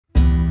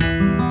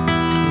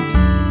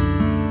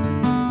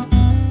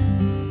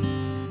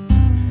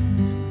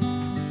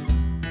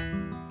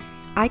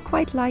I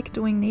quite like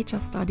doing nature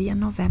study in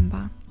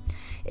November.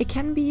 It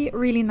can be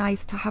really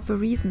nice to have a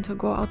reason to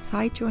go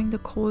outside during the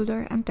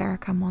colder and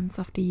darker months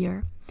of the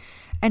year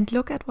and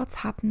look at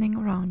what's happening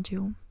around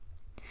you.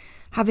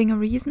 Having a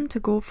reason to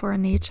go for a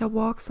nature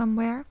walk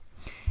somewhere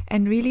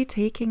and really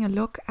taking a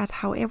look at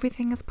how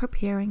everything is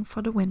preparing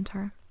for the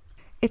winter.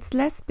 It's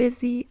less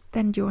busy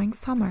than during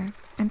summer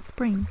and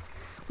spring,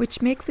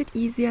 which makes it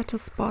easier to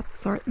spot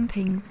certain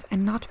things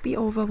and not be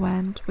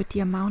overwhelmed with the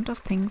amount of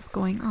things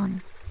going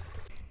on.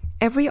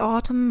 Every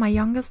autumn, my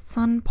youngest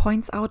son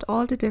points out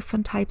all the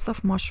different types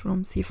of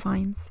mushrooms he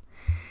finds.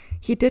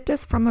 He did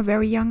this from a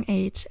very young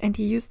age, and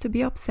he used to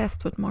be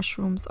obsessed with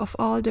mushrooms of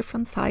all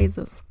different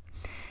sizes.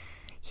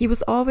 He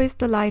was always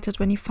delighted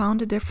when he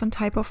found a different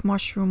type of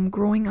mushroom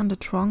growing on the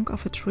trunk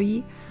of a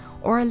tree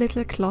or a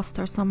little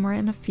cluster somewhere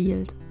in a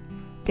field.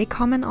 They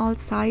come in all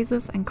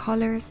sizes and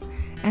colors,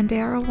 and they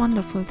are a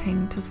wonderful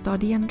thing to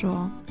study and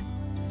draw.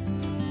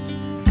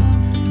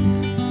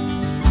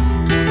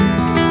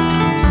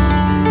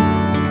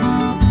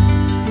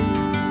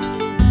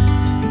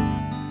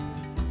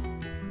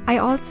 I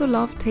also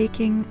love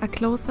taking a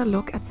closer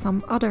look at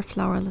some other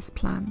flowerless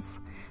plants,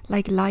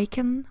 like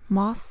lichen,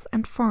 moss,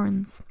 and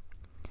ferns.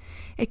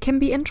 It can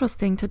be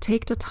interesting to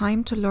take the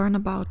time to learn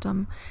about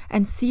them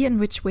and see in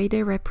which way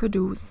they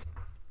reproduce.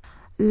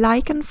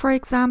 Lichen, for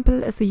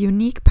example, is a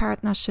unique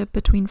partnership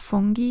between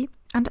fungi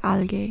and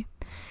algae.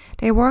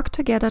 They work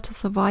together to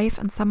survive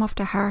in some of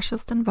the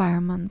harshest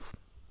environments.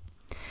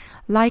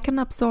 Lichen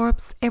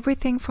absorbs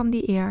everything from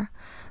the air,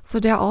 so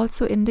they are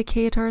also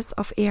indicators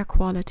of air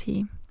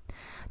quality.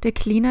 The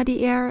cleaner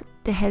the air,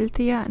 the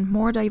healthier and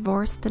more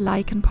diverse the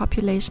lichen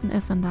population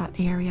is in that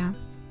area.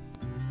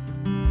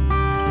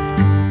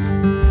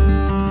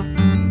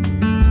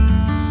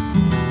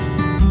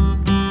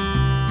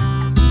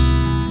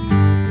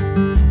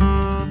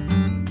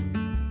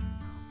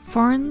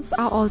 Ferns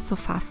are also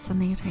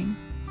fascinating.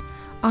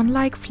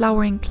 Unlike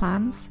flowering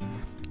plants,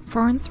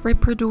 ferns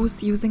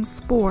reproduce using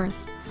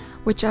spores,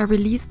 which are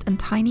released in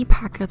tiny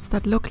packets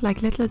that look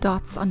like little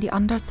dots on the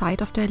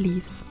underside of their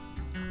leaves.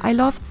 I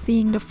loved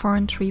seeing the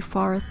fern tree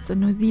forests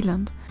in New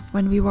Zealand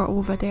when we were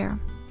over there.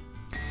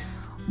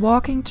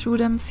 Walking through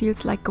them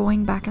feels like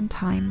going back in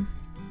time.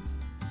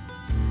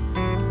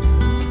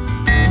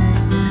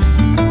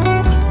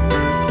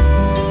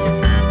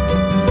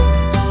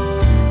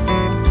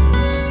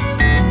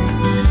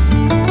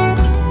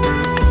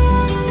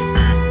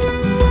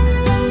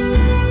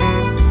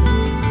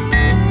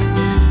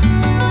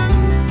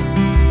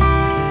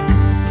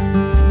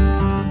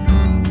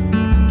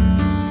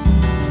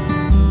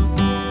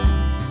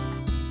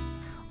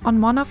 On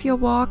one of your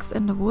walks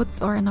in the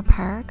woods or in a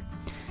park,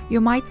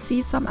 you might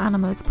see some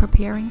animals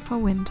preparing for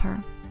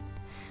winter.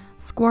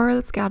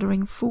 Squirrels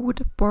gathering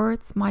food,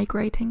 birds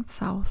migrating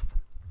south.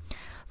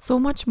 So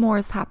much more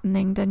is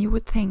happening than you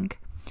would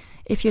think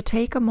if you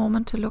take a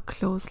moment to look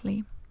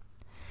closely.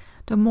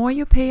 The more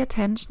you pay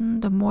attention,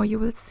 the more you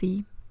will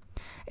see.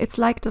 It's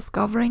like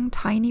discovering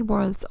tiny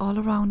worlds all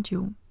around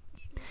you,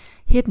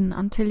 hidden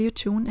until you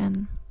tune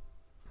in.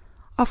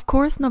 Of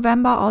course,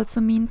 November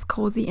also means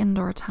cozy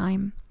indoor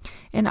time.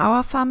 In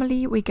our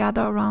family, we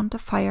gather around the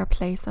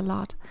fireplace a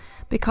lot,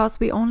 because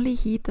we only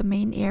heat the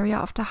main area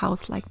of the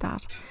house like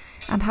that,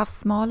 and have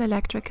small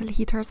electrical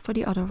heaters for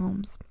the other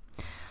rooms.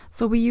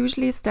 So we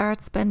usually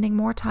start spending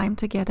more time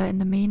together in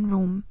the main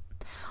room,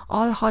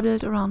 all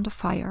huddled around the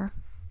fire.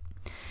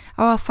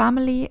 Our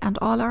family and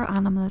all our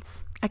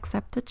animals,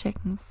 except the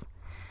chickens,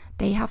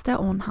 they have their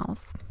own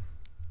house.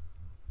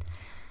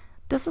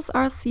 This is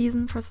our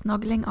season for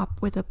snuggling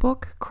up with a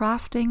book,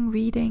 crafting,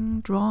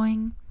 reading,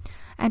 drawing,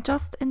 and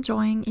just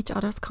enjoying each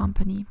other's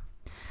company.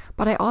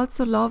 But I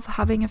also love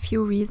having a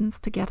few reasons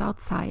to get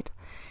outside.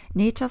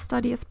 Nature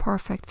study is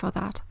perfect for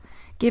that,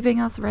 giving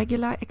us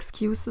regular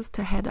excuses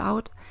to head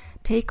out,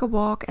 take a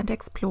walk and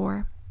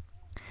explore.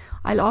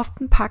 I'll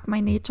often pack my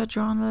nature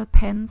journal,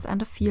 pens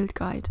and a field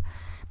guide,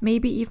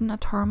 maybe even a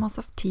thermos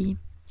of tea,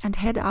 and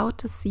head out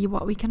to see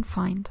what we can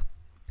find.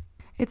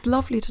 It's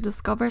lovely to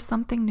discover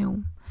something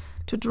new,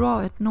 to draw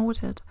it,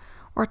 note it,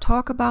 or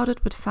talk about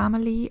it with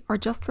family or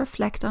just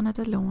reflect on it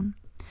alone.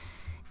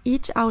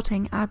 Each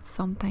outing adds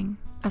something,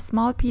 a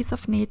small piece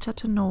of nature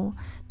to know,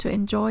 to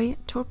enjoy,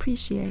 to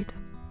appreciate.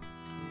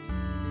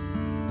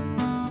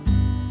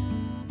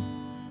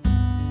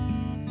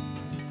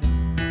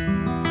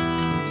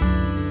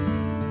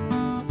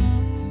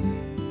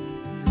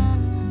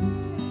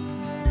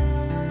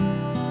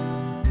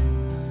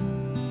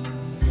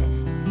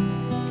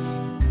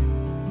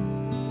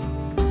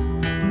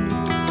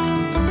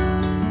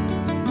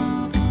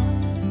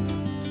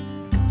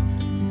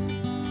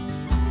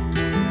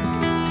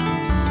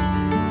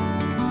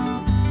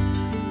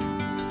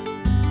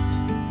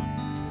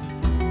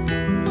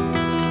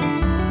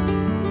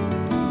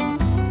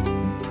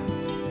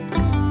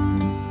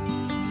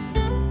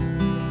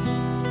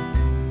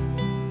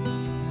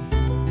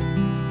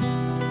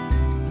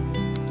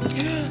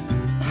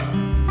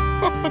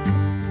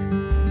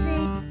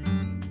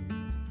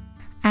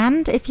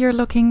 And if you're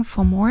looking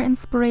for more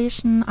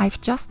inspiration, I've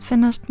just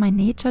finished my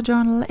nature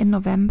journal in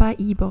November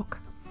ebook.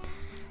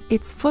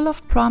 It's full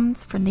of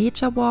prompts for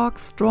nature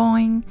walks,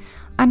 drawing,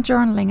 and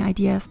journaling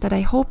ideas that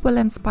I hope will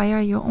inspire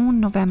your own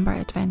November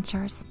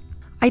adventures.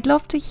 I'd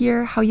love to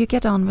hear how you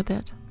get on with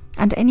it,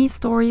 and any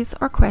stories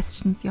or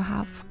questions you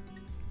have.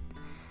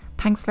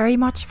 Thanks very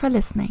much for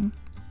listening,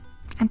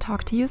 and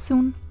talk to you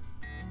soon.